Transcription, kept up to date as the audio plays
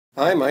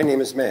Hi, my name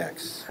is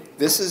Max.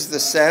 This is the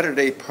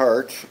Saturday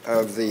part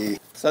of the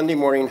Sunday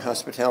morning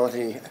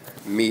hospitality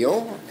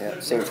meal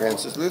at St.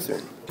 Francis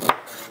Lutheran.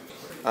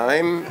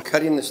 I'm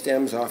cutting the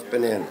stems off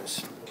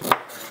bananas.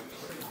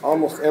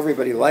 Almost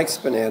everybody likes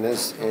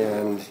bananas,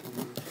 and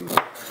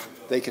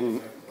they can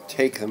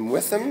take them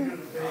with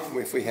them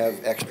if we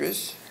have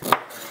extras.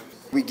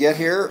 We get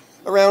here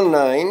around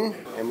 9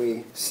 and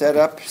we set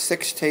up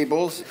 6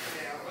 tables,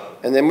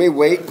 and then we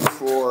wait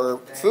for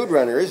Food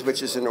Runners,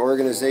 which is an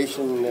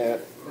organization that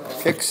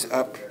picks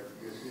up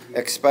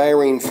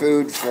expiring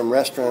food from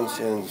restaurants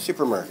and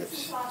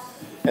supermarkets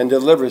and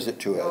delivers it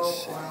to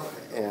us.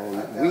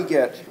 And we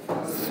get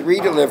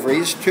 3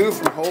 deliveries, 2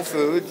 from Whole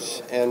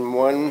Foods and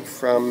 1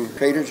 from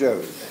Trader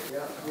Joe's.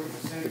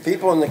 The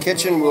people in the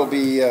kitchen will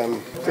be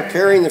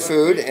preparing the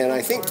food, and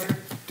I think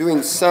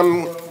doing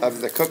some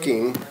of the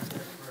cooking,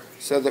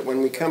 so that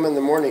when we come in the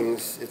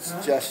mornings, it's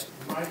just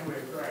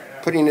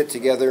putting it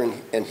together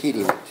and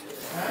heating it.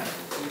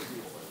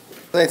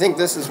 I think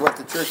this is what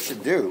the church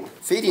should do.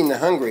 Feeding the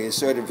hungry is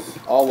sort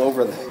of all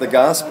over the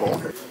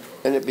gospel.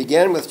 And it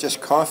began with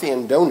just coffee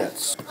and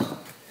donuts.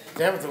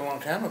 That was a long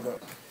time ago.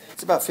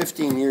 It's about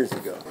 15 years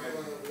ago.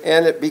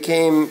 And it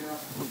became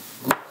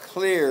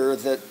clear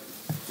that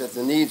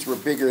the needs were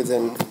bigger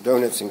than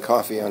donuts and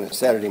coffee on a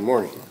Saturday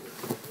morning.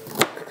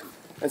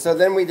 And so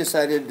then we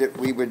decided that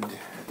we would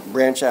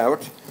branch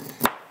out.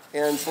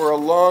 And for a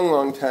long,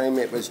 long time,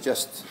 it was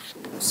just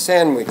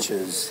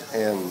sandwiches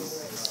and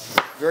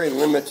very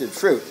limited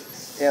fruit.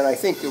 And I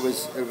think it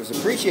was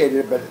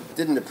appreciated, but it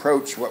didn't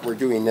approach what we're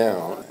doing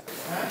now.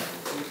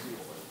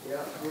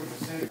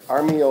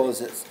 Our meal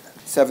is at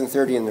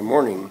 7:30 in the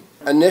morning.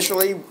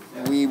 Initially,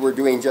 we were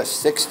doing just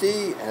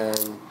 60,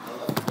 and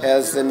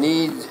as the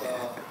need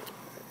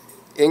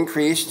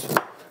increased,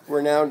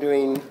 we're now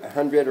doing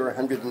 100 or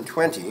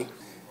 120.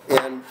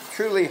 And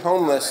truly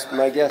homeless,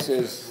 my guess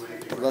is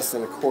less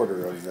than a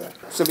quarter of that.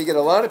 So we get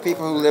a lot of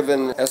people who live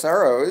in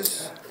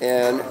SROs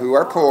and who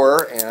are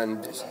poor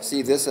and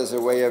see this as a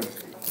way of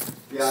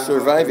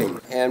surviving.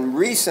 And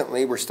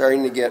recently we're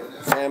starting to get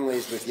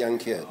families with young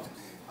kids.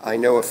 I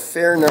know a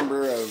fair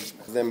number of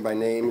them by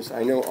names.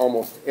 I know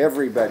almost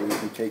everybody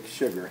who takes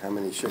sugar, how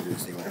many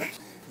sugars they want.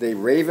 They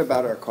rave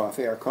about our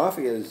coffee. Our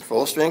coffee is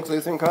full-strength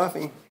Lutheran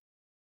coffee.